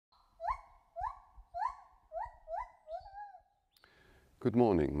Good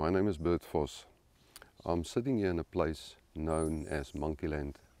morning, my name is Bert Vos. I'm sitting here in a place known as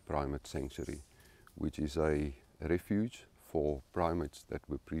Monkeyland Primate Sanctuary, which is a refuge for primates that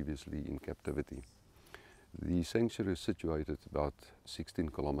were previously in captivity. The sanctuary is situated about 16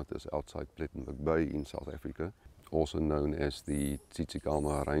 kilometers outside Plettenberg Bay in South Africa, also known as the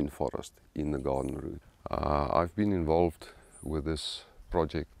Tsitsikamma rainforest in the Garden Route. I've been involved with this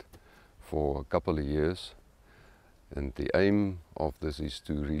project for a couple of years, and the aim of this is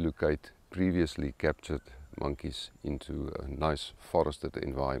to relocate previously captured monkeys into a nice forested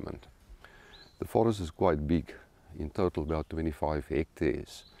environment. The forest is quite big, in total about 25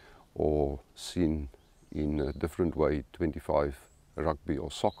 hectares, or seen in a different way, 25 rugby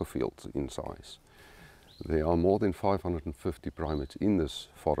or soccer fields in size. There are more than 550 primates in this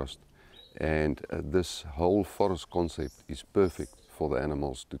forest, and this whole forest concept is perfect for the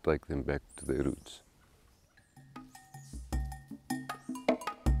animals to take them back to their roots.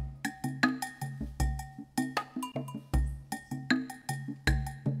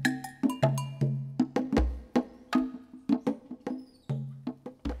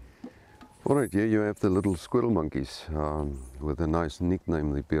 Alright, here you have the little squirrel monkeys with a nice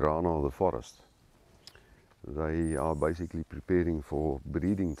nickname, the piranha of the forest. They are basically preparing for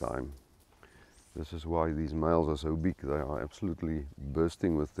breeding time. This is why these males are so big. They are absolutely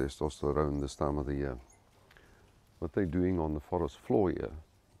bursting with testosterone this time of the year. What they're doing on the forest floor here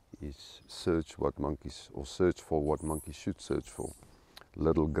is search for what monkeys should search for.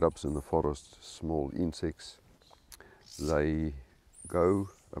 Little grubs in the forest, small insects. They go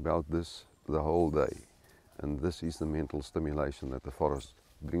about this the whole day, and this is the mental stimulation that the forest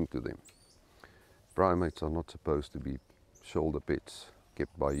brings to them. Primates are not supposed to be shoulder pets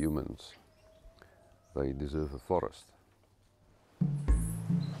kept by humans. They deserve a forest.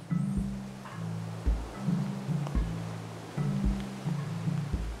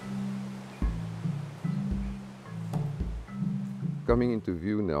 Coming into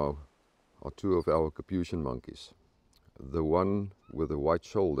view now are two of our Capuchin monkeys. The one with the white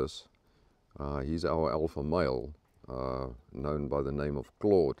shoulders, he's our alpha male, known by the name of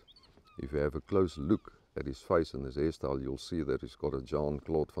Claude. If you have a close look at his face and his hairstyle, you'll see that he's got a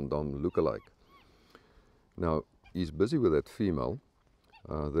Jean-Claude Van Damme look-alike. Now, he's busy with that female.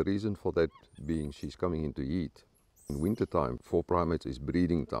 The reason for that being she's coming into heat. In winter time, for primates, is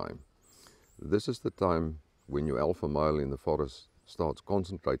breeding time. This is the time when your alpha male in the forest starts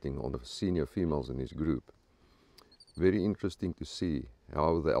concentrating on the senior females in his group. Very interesting to see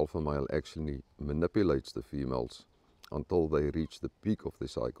how the alpha male actually manipulates the females until they reach the peak of their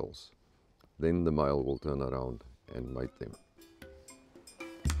cycles. Then the male will turn around and mate them.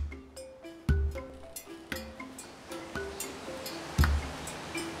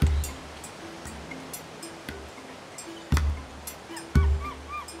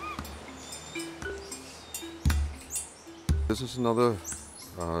 This is another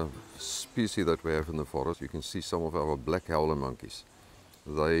species that we have in the forest. You can see some of our black howler monkeys.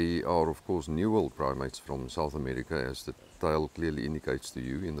 They are of course New World primates from South America, as the tail clearly indicates to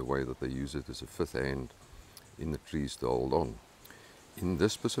you, in the way that they use it as a fifth hand in the trees to hold on. In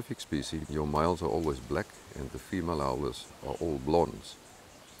this specific species, your males are always black and the female howlers are all blondes.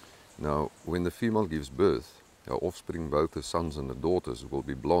 Now, when the female gives birth, her offspring, both the sons and the daughters, will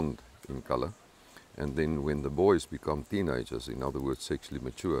be blonde in color. And then when the boys become teenagers, in other words sexually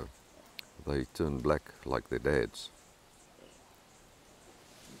mature, they turn black like their dads.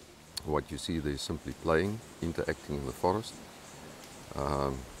 What you see there is simply playing, interacting in the forest,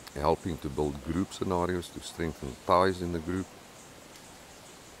 helping to build group scenarios to strengthen ties in the group.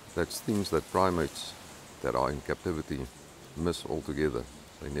 That's things that primates that are in captivity miss altogether.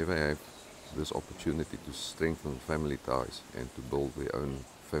 They never have this opportunity to strengthen family ties and to build their own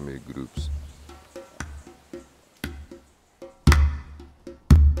family groups.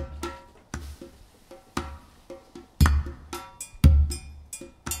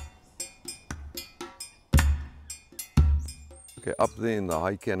 Okay, up there in the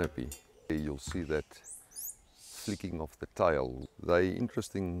high canopy, you'll see that flicking of the tail. They're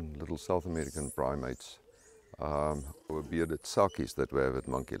interesting little South American primates, or bearded sakis that we have at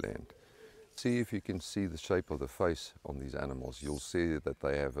Monkeyland. See if you can see the shape of the face on these animals. You'll see that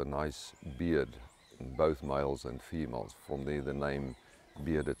they have a nice beard in both males and females. From there the name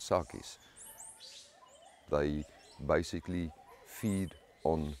bearded sakis. They basically feed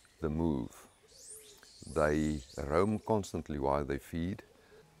on the move. They roam constantly while they feed.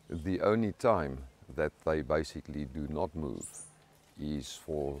 The only time that they basically do not move is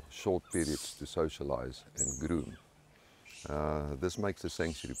for short periods to socialize and groom. This makes the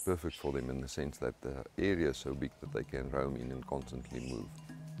sanctuary perfect for them in the sense that the area is so big that they can roam in and constantly move.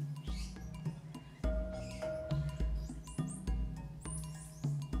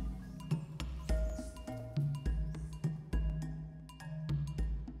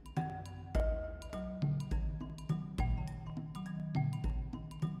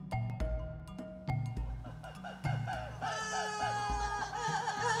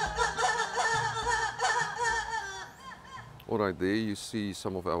 Alright, there you see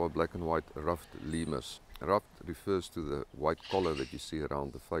some of our black and white ruffed lemurs. Ruffed refers to the white collar that you see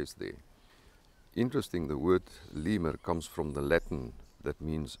around the face there. Interesting, the word lemur comes from the Latin that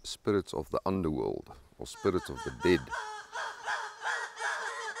means spirits of the underworld or spirits of the dead.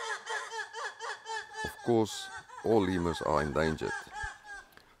 Of course, all lemurs are endangered.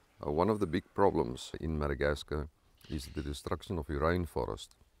 One of the big problems in Madagascar is the destruction of your rainforest.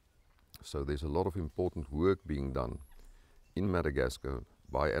 So there's a lot of important work being done in Madagascar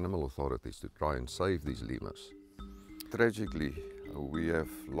by animal authorities to try and save these lemurs. Tragically, we have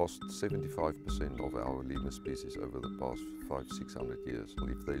lost 75% of our lemur species over the past 500–600 years.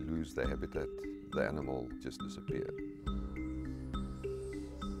 If they lose their habitat, the animal just disappears.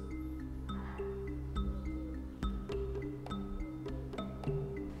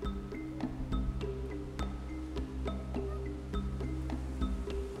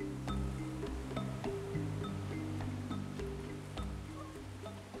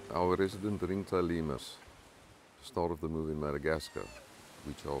 Our resident ringtail lemurs, star of the move in Madagascar,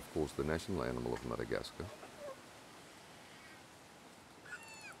 which are of course the national animal of Madagascar.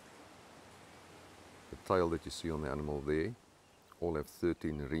 The tail that you see on the animal there all have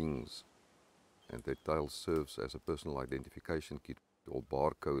 13 rings, and their tail serves as a personal identification kit or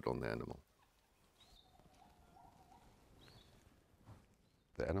barcode on the animal.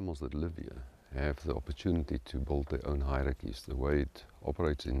 The animals that live here have the opportunity to build their own hierarchies the way it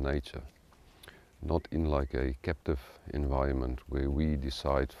operates in nature, not in like a captive environment where we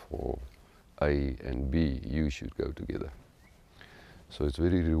decide for A and B, you should go together. So it's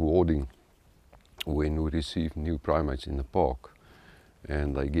very rewarding when we receive new primates in the park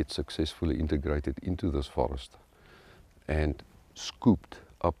and they get successfully integrated into this forest and scooped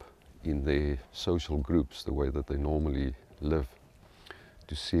up in their social groups the way that they normally live,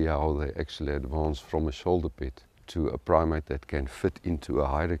 to see how they actually advance from a shoulder pet to a primate that can fit into a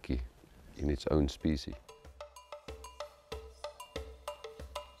hierarchy in its own species.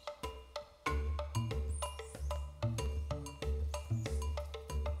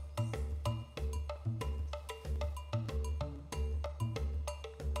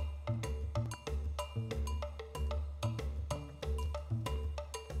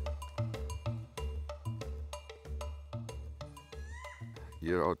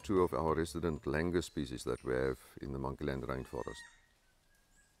 Here are two of our resident langur species that we have in the Monkeyland rainforest.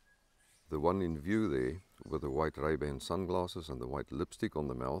 The one in view there with the white Ray-Ban sunglasses and the white lipstick on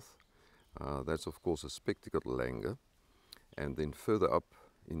the mouth, that's of course a spectacled langur. And then further up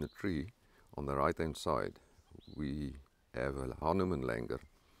in the tree on the right hand side we have a Hanuman langur.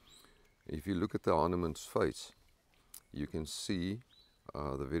 If you look at the Hanuman's face, you can see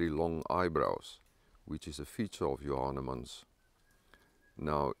the very long eyebrows, which is a feature of your Hanumans.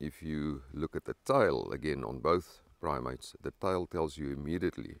 Now, if you look at the tail again on both primates, the tail tells you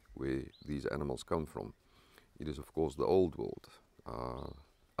immediately where these animals come from. It is of course the old world,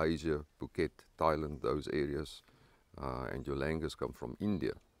 Asia, Phuket, Thailand, those areas, and your langurs come from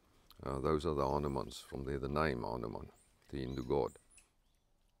India. Those are the Hanumans, from there the name Hanuman, the Hindu god.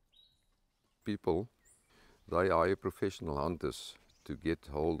 People, they hire professional hunters to get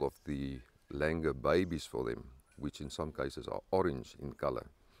hold of the langur babies for them, which in some cases are orange in color.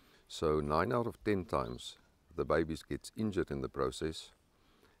 So 9 out of 10 times the babies gets injured in the process,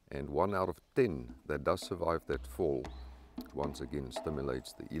 and 1 out of 10 that does survive that fall once again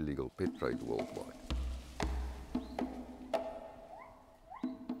stimulates the illegal pet trade worldwide.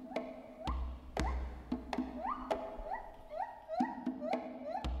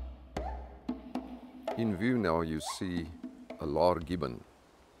 In view now you see a lar gibbon.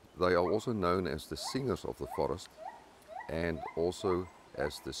 They are also known as the singers of the forest and also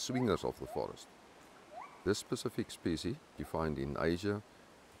as the swingers of the forest. This specific species you find in Asia,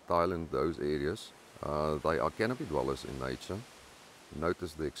 Thailand, those areas. They are canopy dwellers in nature.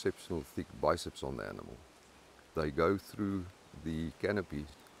 Notice the exceptional thick biceps on the animal. They go through the canopy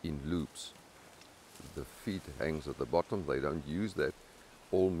in loops. The feet hangs at the bottom, they don't use that.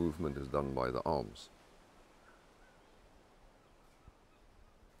 All movement is done by the arms.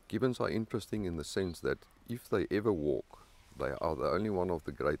 Gibbons are interesting in the sense that if they ever walk, they are the only one of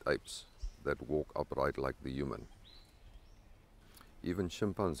the great apes that walk upright like the human. Even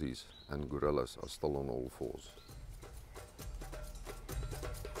chimpanzees and gorillas are still on all fours.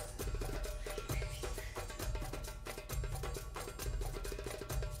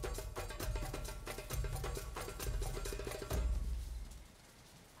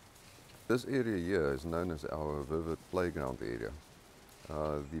 This area here is known as our vivid playground area.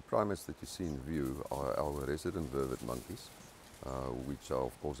 The primates that you see in view are our resident vivid monkeys, which are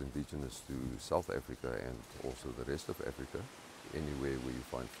of course indigenous to South Africa and also the rest of Africa, anywhere where you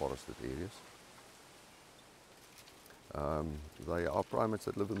find forested areas. They are primates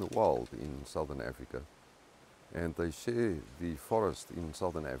that live in the wild in southern Africa, and they share the forest in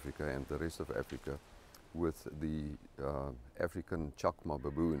southern Africa and the rest of Africa with the African chakma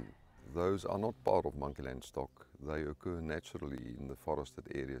baboon. Those are not part of Monkeyland stock. They occur naturally in the forested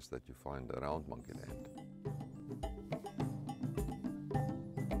areas that you find around Monkeyland.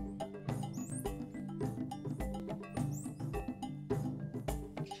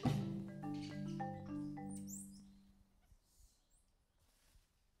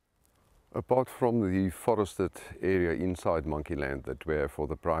 Apart from the forested area inside Monkeyland that we have for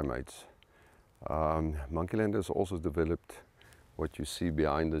the primates, Monkeyland has also developed what you see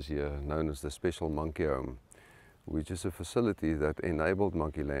behind us here, known as the Special Monkey Home, which is a facility that enabled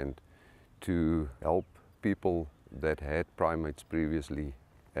Monkeyland to help people that had primates previously,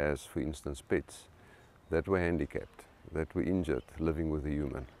 as for instance pets, that were handicapped, that were injured, living with a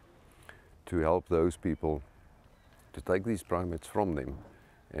human, to help those people to take these primates from them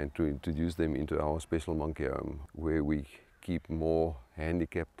and to introduce them into our Special Monkey Home, where we keep more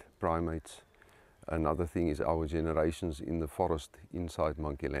handicapped primates. Another thing is our generations in the forest inside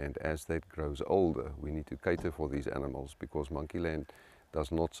Monkeyland. As that grows older, we need to cater for these animals, because Monkeyland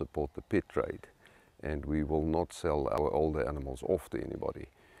does not support the pet trade, and we will not sell our older animals off to anybody.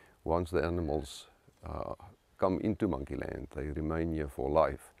 Once the animals come into Monkeyland, they remain here for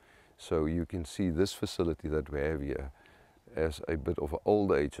life. So you can see this facility that we have here as a bit of an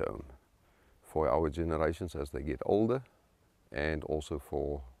old age home for our generations as they get older, and also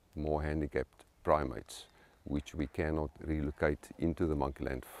for more handicapped primates, which we cannot relocate into the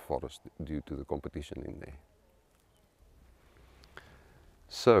Monkeyland forest due to the competition in there.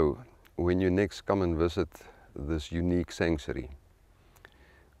 So, when you next come and visit this unique sanctuary,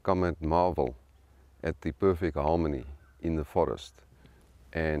 come and marvel at the perfect harmony in the forest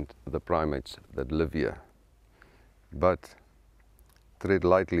and the primates that live here. But tread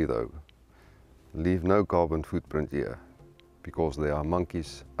lightly though, leave no carbon footprint here, because there are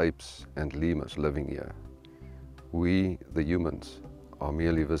monkeys, apes and lemurs living here. We, the humans, are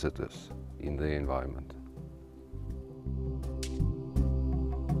merely visitors in the environment.